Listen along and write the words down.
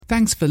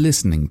Thanks for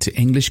listening to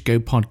English Go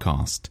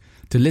Podcast.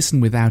 To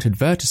listen without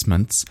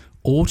advertisements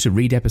or to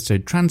read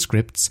episode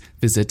transcripts,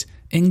 visit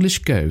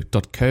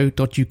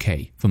englishgo.co.uk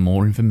for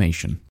more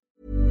information.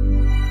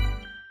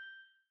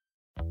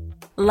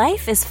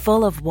 Life is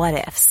full of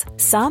what-ifs.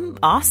 Some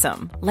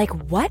awesome, like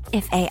what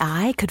if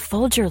AI could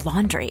fold your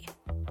laundry?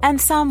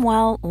 And some,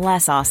 well,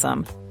 less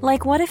awesome,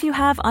 like what if you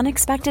have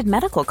unexpected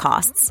medical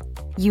costs?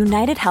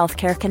 United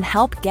Healthcare can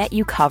help get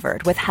you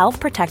covered with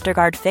Health Protector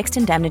Guard fixed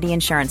indemnity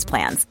insurance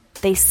plans.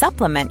 They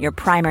supplement your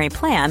primary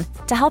plan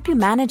to help you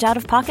manage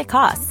out-of-pocket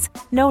costs.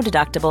 No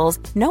deductibles,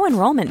 no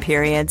enrollment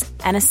periods,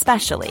 and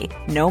especially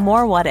no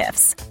more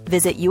what-ifs.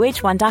 Visit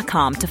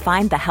uh1.com to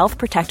find the Health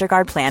Protector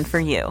Guard plan for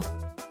you.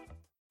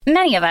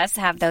 Many of us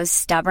have those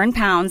stubborn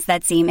pounds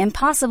that seem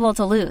impossible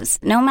to lose,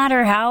 no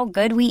matter how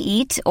good we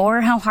eat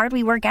or how hard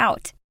we work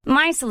out.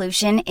 My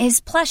solution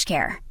is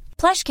PlushCare.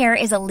 PlushCare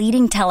is a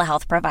leading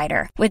telehealth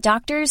provider with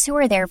doctors who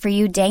are there for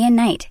you day and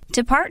night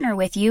to partner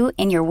with you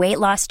in your weight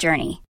loss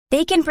journey.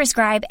 They can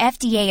prescribe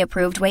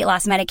FDA-approved weight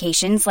loss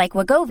medications like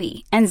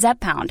Wegovy and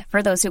Zepbound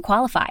for those who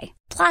qualify.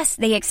 Plus,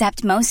 they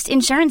accept most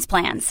insurance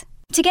plans.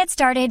 To get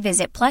started,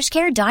 visit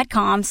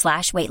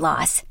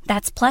plushcare.com/weightloss.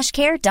 That's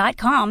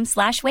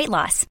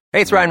plushcare.com/weightloss.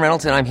 Hey, it's Ryan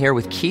Reynolds, and I'm here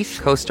with Keith,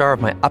 co-star of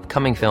my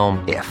upcoming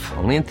film, If,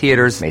 only in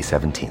theaters May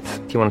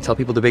 17th. Do you want to tell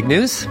people the big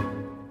news?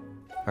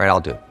 All right,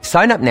 I'll do it.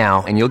 Sign up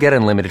now and you'll get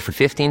unlimited for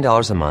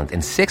 $15 a month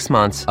and 6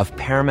 months of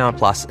Paramount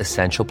Plus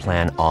Essential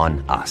Plan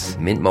on us.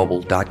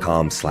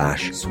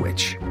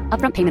 MintMobile.com/switch.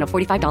 Upfront payment of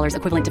 $45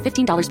 equivalent to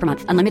 $15 per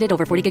month. Unlimited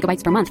over 40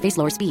 gigabytes per month. Face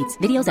lower speeds.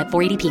 Videos at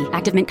 480p.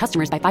 Active Mint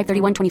customers by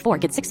 531.24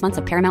 get 6 months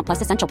of Paramount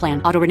Plus Essential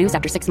Plan. Auto renews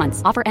after 6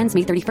 months. Offer ends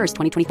May 31st,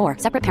 2024.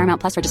 Separate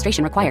Paramount Plus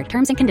registration required.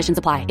 Terms and conditions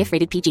apply if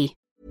rated PG.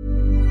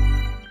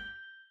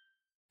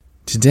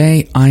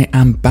 Today I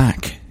am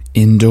back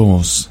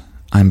indoors.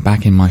 I'm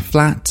back in my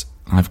flat.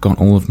 I've got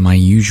all of my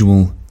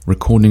usual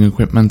recording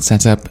equipment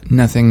set up.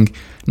 Nothing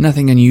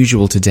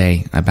unusual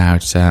today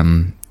about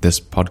this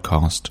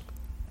podcast.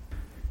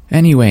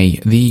 Anyway,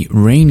 the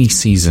rainy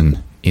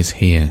season is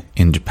here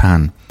in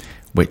Japan,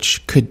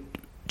 which could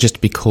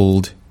just be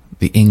called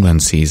the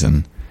England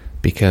season,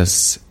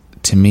 because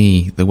to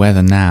me, the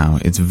weather now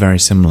is very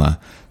similar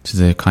to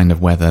the kind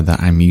of weather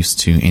that I'm used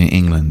to in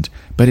England,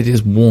 but it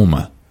is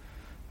warmer.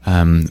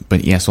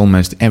 But yes,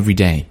 almost every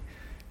day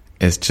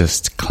is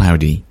just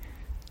cloudy.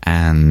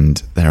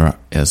 And there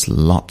is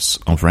lots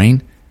of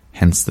rain,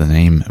 hence the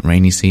name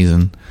rainy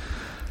season.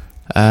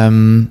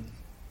 But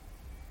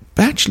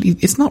actually,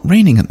 it's not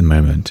raining at the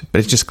moment, but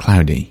it's just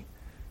cloudy.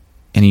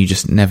 And you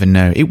just never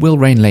know. It will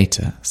rain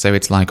later, so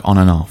it's like on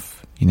and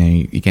off. You know,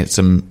 you get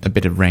a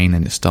bit of rain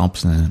and it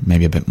stops, and then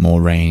maybe a bit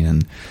more rain.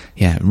 And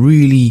yeah,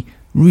 really,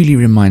 really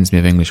reminds me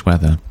of English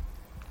weather.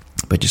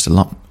 But just a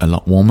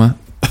lot warmer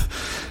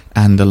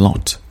and a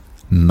lot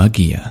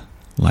muggier,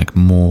 like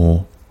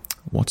more...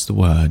 What's the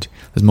word?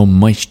 There's more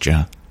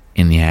moisture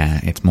in the air.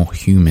 It's more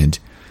humid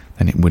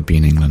than it would be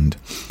in England.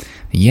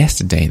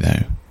 Yesterday,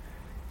 though,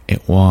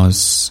 it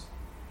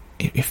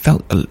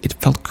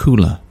felt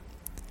cooler.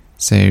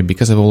 So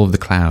because of all of the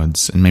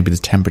clouds and maybe the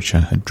temperature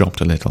had dropped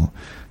a little,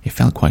 it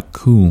felt quite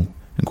cool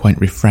and quite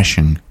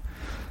refreshing.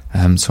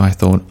 So I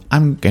thought,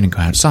 I'm going to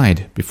go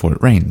outside before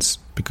it rains,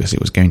 because it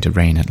was going to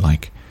rain at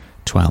like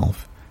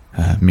 12,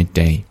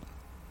 midday.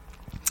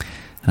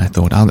 And I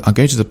thought, I'll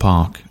go to the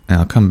park and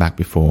I'll come back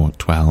before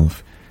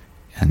 12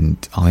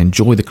 and I'll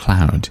enjoy the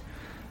cloud.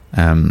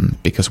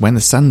 Because when the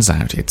sun's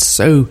out, it's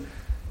so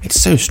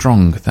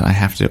strong that I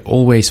have to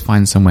always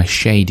find somewhere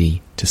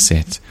shady to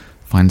sit,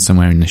 find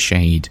somewhere in the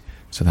shade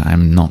so that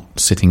I'm not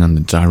sitting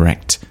under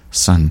direct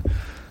sun.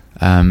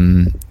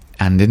 And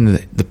in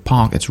the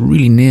park that's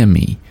really near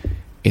me,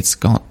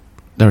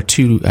 there are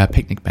 2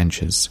 picnic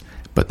benches,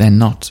 but they're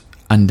not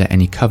under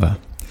any cover.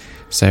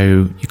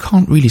 So you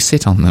can't really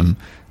sit on them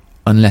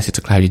unless it's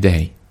a cloudy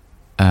day,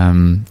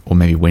 or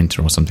maybe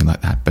winter or something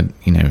like that. But,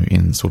 you know,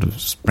 in sort of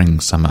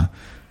spring, summer,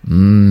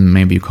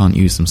 maybe you can't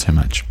use them so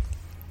much.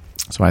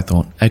 So I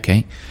thought,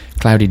 okay,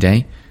 cloudy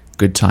day,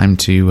 good time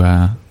to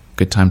go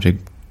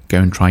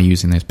and try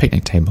using those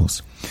picnic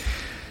tables.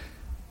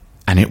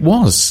 And it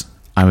was.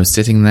 I was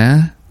sitting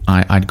there.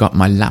 I'd got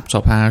my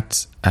laptop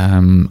out.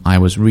 I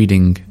was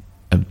reading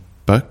a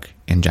book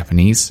in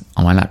Japanese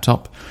on my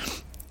laptop.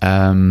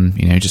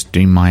 Just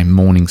doing my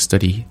morning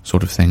study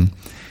sort of thing.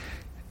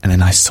 And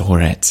then I saw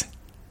it.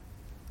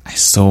 I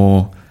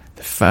saw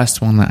the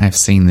first one that I've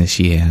seen this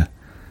year,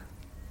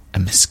 a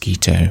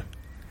mosquito.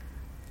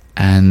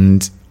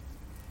 And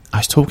I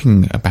was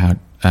talking about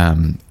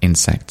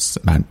insects,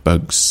 about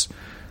bugs,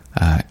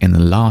 in the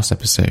last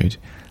episode.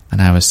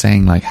 And I was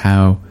saying like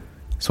how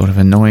sort of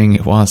annoying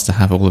it was to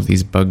have all of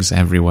these bugs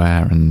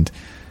everywhere. And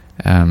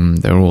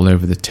they were all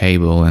over the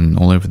table and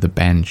all over the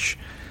bench.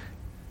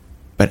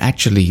 But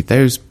actually,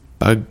 those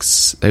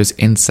bugs, those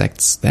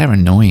insects, they're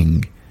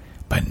annoying,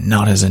 but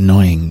not as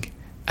annoying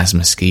as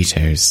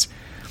mosquitoes.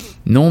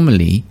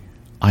 Normally,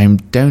 I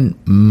don't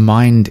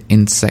mind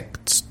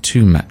insects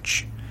too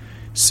much.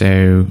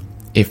 So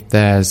if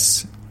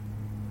there's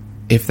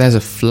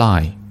a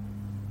fly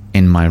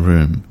in my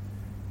room,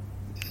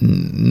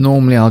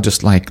 normally I'll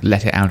just like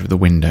let it out of the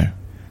window.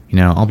 You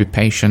know, I'll be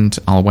patient,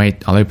 I'll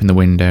wait, I'll open the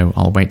window,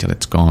 I'll wait till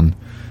it's gone.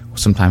 Or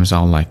sometimes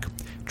I'll like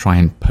try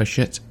and push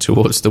it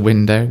towards the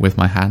window with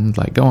my hand,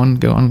 like go on,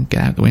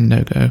 get out the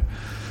window, go.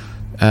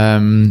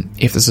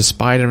 If there's a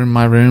spider in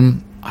my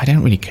room, I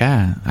don't really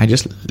care. I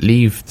just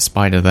leave the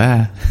spider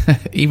there,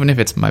 even if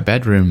it's my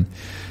bedroom,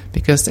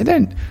 because they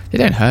don't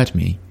hurt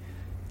me.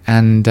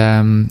 And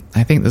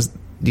I think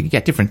you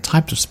get different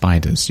types of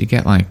spiders. You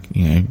get like,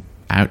 you know,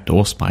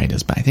 outdoor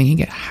spiders, but I think you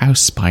get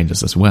house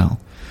spiders as well.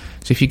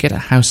 So if you get a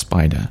house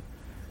spider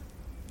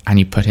and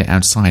you put it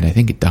outside, I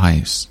think it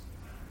dies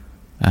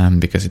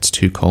because it's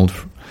too cold.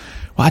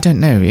 Well, I don't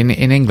know. In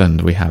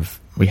England, we have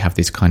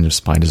these kinds of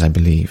spiders, I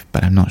believe,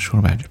 but I'm not sure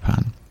about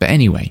Japan. But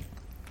anyway,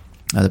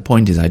 the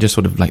point is I just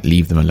sort of like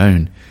leave them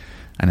alone,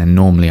 and then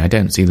normally I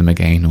don't see them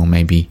again, or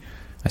maybe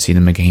I see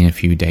them again a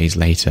few days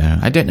later.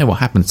 I don't know what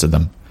happens to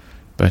them,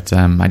 but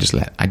I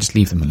just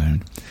leave them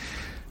alone.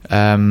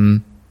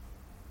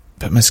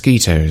 But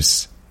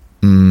mosquitoes,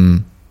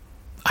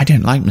 I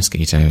don't like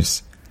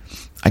mosquitoes.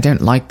 I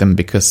don't like them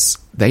because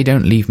they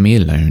don't leave me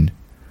alone.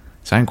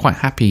 So I'm quite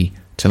happy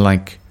to,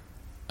 like,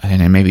 I don't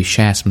know, maybe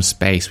share some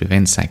space with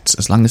insects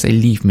as long as they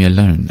leave me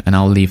alone, and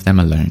I'll leave them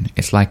alone.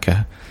 It's like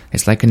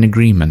an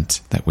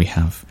agreement that we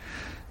have,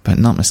 but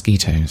not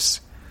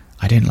mosquitoes.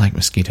 I don't like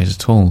mosquitoes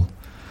at all.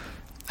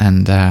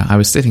 And I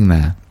was sitting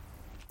there.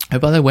 Oh,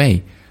 by the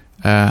way,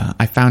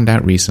 I found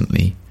out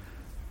recently,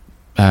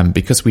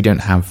 because we don't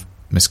have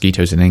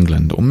mosquitoes in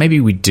England, or maybe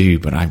we do,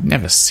 but I've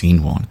never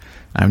seen one.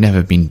 I've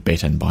never been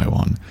bitten by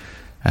one.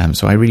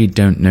 So I really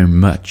don't know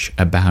much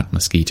about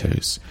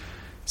mosquitoes.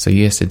 So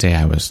yesterday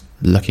I was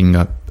looking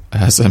up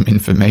some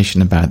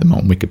information about them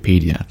on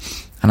Wikipedia,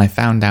 and I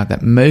found out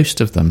that most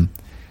of them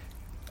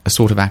are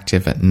sort of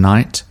active at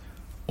night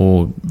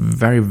or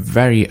very,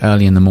 very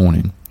early in the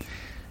morning.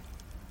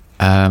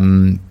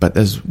 But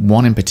there's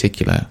one in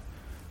particular,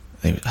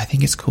 I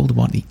think it's called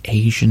the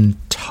Asian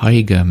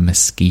tiger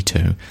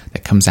mosquito,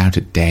 that comes out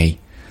at day,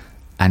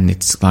 and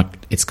it's got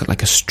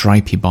like a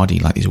stripy body,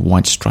 like these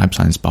white stripes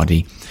on its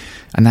body,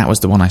 and that was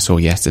the one I saw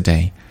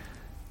yesterday.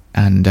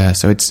 And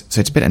so it's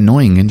a bit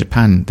annoying. In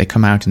Japan, they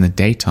come out in the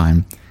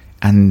daytime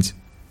and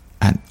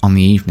on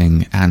the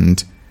evening,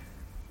 and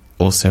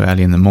also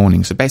early in the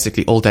morning. So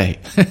basically all day.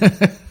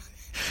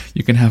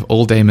 You can have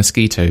all day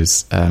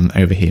mosquitoes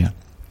over here.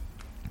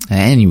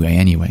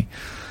 Anyway,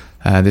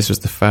 this was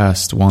the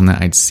first one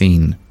that I'd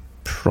seen,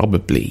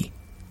 probably.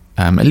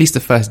 At least the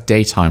first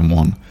daytime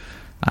one.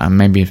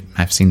 Maybe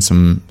I've seen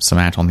some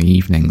out on the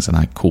evenings, and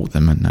I caught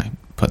them and I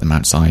put them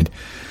outside.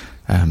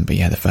 But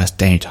yeah, the first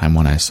daytime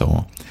one I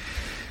saw.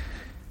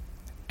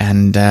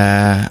 And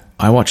I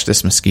watched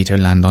this mosquito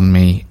land on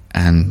me,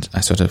 and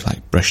I sort of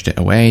like brushed it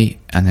away,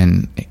 and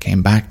then it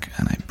came back,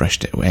 and I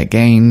brushed it away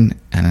again,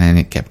 and then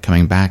it kept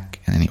coming back,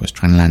 and then it was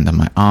trying to land on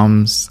my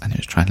arms, and it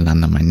was trying to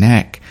land on my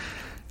neck,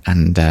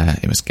 and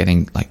it was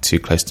getting like too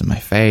close to my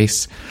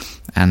face.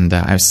 And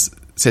I was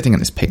sitting at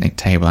this picnic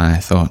table, and I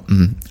thought,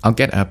 I'll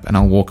get up and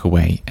I'll walk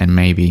away, and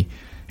maybe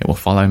it will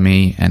follow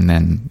me and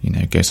then, you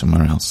know, go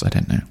somewhere else. I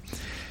don't know.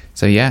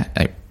 So yeah,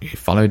 it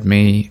followed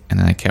me, and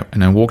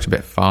then I walked a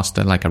bit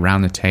faster, like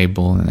around the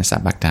table, and I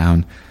sat back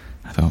down.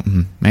 I thought,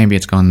 maybe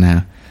it's gone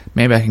now.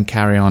 Maybe I can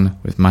carry on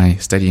with my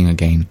studying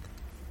again.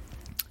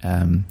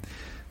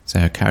 So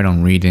I carried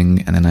on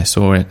reading, and then I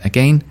saw it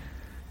again.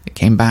 It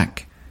came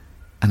back,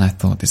 and I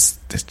thought, this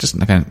just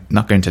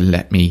not going to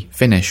let me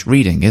finish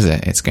reading, is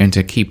it? It's going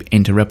to keep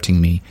interrupting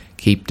me,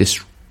 keep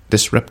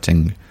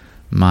disrupting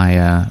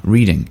my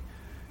reading,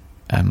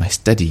 my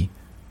study.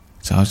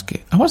 So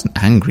I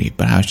wasn't angry,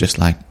 but I was just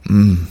like,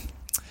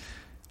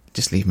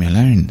 just leave me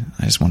alone.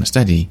 I just want to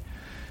study.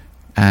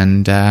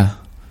 And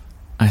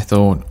I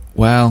thought,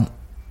 well,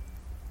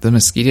 the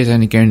mosquito's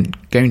only going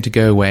to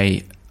go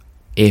away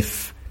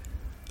if,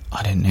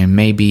 I don't know,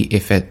 maybe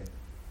if it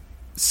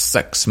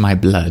sucks my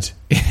blood.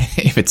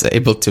 If it's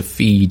able to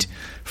feed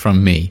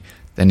from me,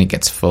 then it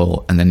gets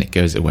full and then it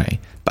goes away.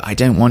 But I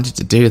don't want it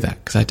to do that,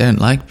 because I don't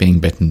like being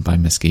bitten by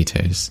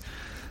mosquitoes.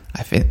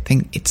 I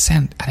think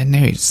I don't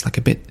know, it's like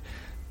a bit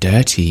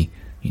dirty,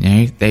 you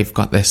know. They've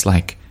got this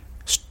like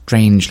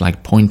strange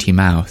like pointy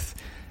mouth,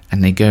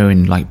 and they go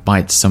and like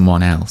bite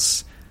someone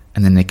else,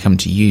 and then they come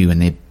to you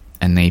and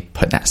they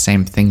put that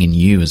same thing in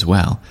you as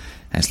well.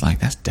 And it's like,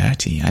 that's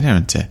dirty. I don't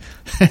want to.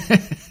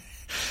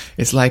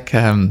 It's like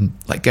going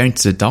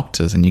to the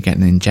doctors and you get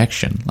an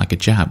injection, like a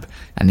jab,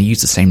 and they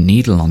use the same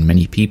needle on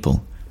many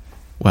people.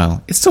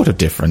 Well, it's sort of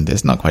different.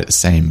 It's not quite the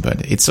same,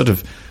 but it's sort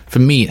of, for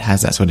me, it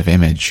has that sort of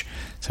image.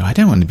 So I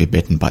don't want to be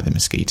bitten by the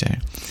mosquito.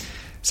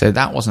 So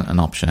that wasn't an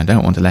option. I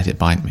don't want to let it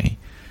bite me.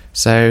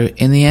 So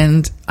in the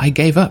end, I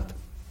gave up,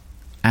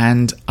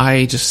 and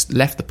I just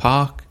left the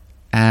park,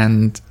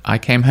 and I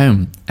came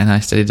home, and I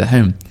studied at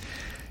home.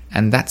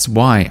 And that's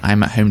why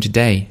I'm at home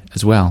today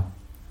as well.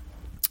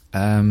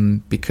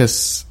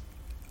 Because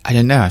I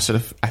don't know,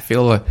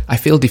 I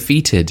feel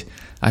defeated.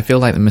 I feel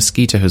like the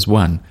mosquito has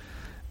won,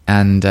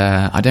 and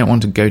I don't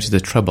want to go to the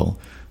trouble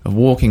of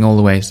walking all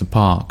the way to the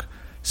park,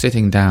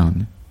 sitting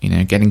down,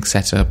 getting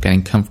set up,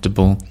 getting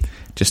comfortable,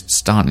 just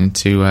starting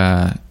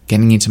to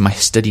getting into my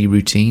study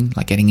routine,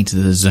 like getting into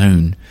the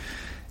zone.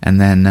 And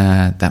then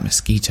that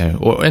mosquito,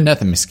 or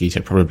another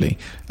mosquito probably,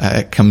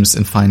 comes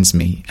and finds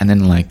me. And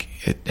then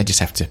I just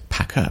have to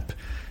pack up,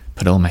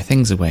 put all my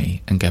things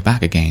away, and go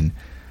back again.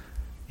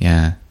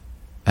 Yeah.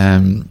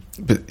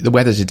 But the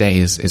weather today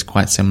is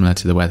quite similar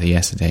to the weather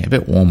yesterday, a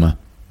bit warmer.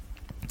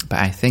 But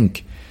I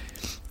think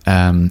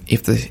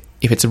if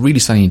it's a really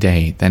sunny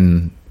day,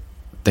 then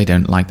they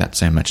don't like that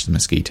so much, the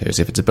mosquitoes.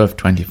 If it's above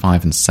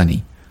 25 and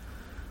sunny,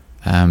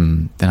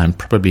 then I'm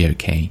probably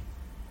okay.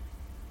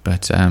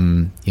 But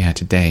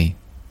today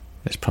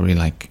it's probably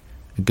like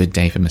a good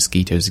day for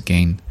mosquitoes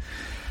again.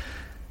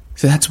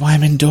 So that's why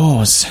I'm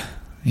indoors.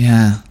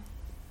 Yeah.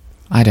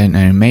 I don't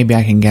know. Maybe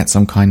I can get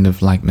some kind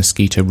of like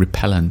mosquito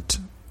repellent.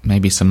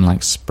 Maybe some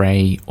like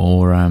spray,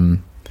 or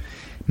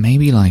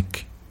maybe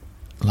like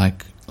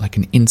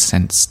an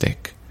incense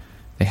stick.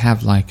 They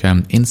have like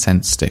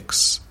incense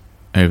sticks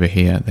over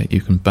here that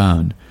you can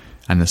burn,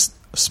 and the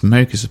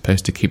smoke is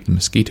supposed to keep the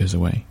mosquitoes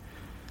away.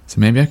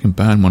 So maybe I can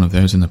burn one of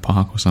those in the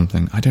park or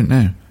something. I don't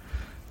know.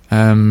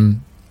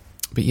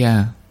 But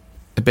yeah,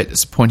 a bit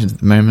disappointed at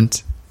the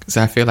moment because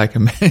I feel like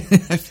I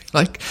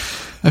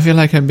feel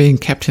like I'm being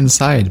kept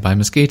inside by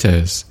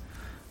mosquitoes,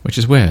 which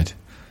is weird.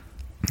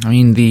 I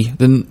mean,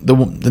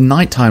 the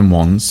nighttime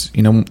ones,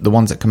 the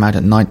ones that come out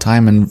at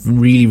nighttime and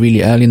really,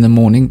 really early in the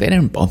morning, they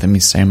don't bother me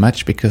so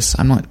much because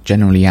I'm not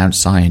generally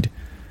outside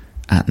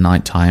at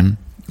nighttime.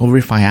 Or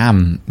if I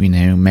am,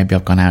 maybe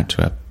I've gone out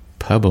to a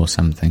pub or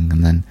something,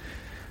 and then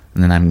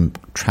I'm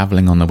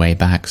travelling on the way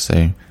back,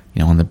 so,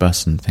 on the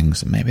bus and things,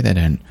 so maybe they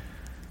don't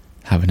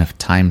have enough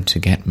time to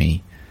get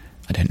me.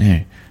 I don't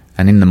know.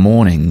 And in the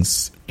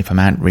mornings, if I'm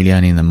out really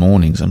early in the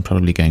mornings, I'm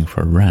probably going for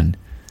a run.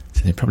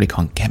 So they probably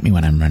can't get me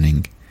when I'm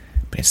running.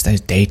 But it's those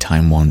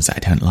daytime ones that I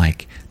don't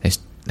like. Those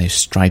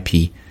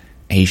stripy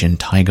Asian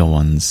tiger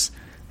ones.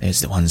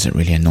 Those are the ones that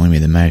really annoy me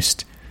the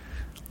most.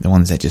 The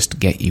ones that just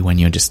get you when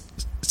you're just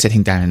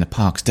sitting down in the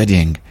park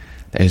studying.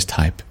 Those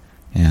type.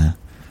 Yeah.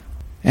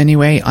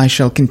 Anyway, I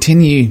shall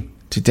continue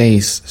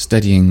today's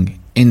studying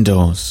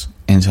indoors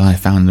until I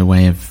found a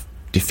way of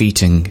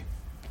defeating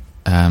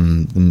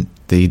the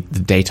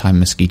daytime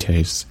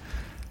mosquitoes.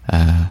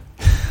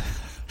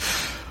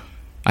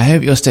 I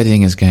hope your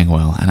studying is going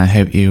well, and I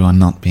hope you are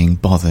not being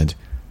bothered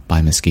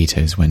by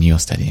mosquitoes when you're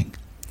studying.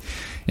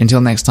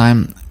 Until next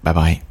time,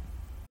 bye-bye.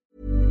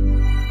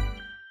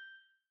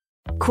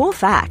 Cool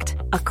fact,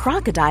 a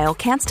crocodile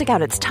can't stick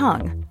out its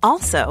tongue.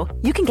 Also,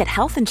 you can get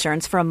health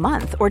insurance for a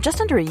month or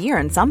just under a year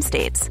in some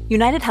states.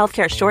 United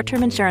Healthcare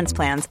short-term insurance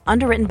plans,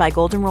 underwritten by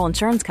Golden Rule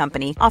Insurance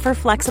Company, offer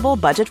flexible,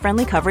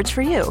 budget-friendly coverage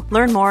for you.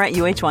 Learn more at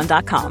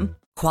uh1.com.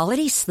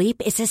 Quality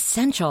sleep is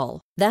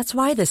essential. That's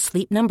why the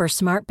Sleep Number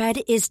Smart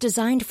Bed is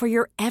designed for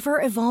your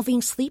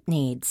ever-evolving sleep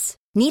needs.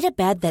 Need a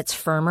bed that's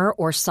firmer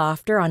or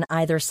softer on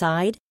either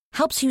side?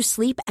 Helps you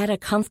sleep at a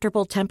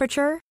comfortable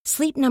temperature?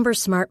 Sleep Number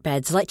Smart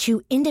Beds let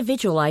you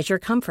individualize your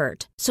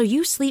comfort, so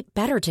you sleep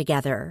better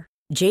together.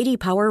 J.D.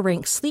 Power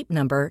ranks Sleep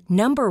Number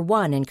number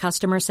 1 in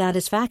customer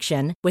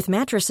satisfaction with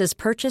mattresses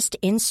purchased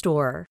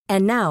in-store.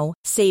 And now,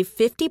 save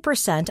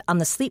 50% on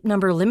the Sleep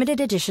Number Limited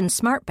Edition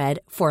Smart Bed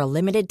for a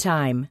limited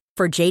time.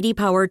 For J.D.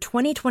 Power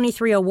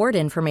 2023 award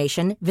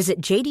information,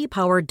 visit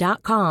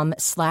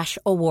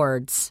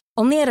jdpower.com/awards.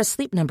 Only at a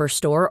Sleep Number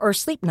store or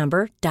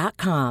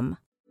sleepnumber.com.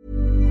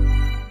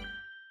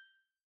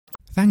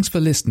 Thanks for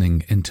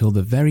listening until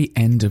the very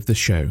end of the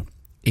show.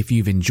 If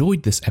you've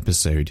enjoyed this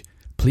episode,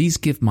 please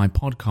give my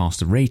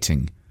podcast a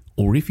rating,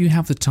 or if you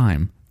have the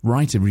time,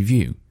 write a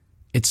review.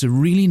 It's a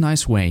really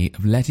nice way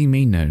of letting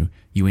me know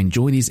you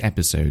enjoy these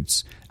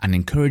episodes and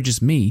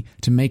encourages me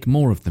to make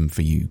more of them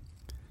for you.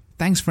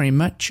 Thanks very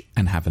much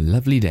and have a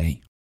lovely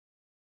day.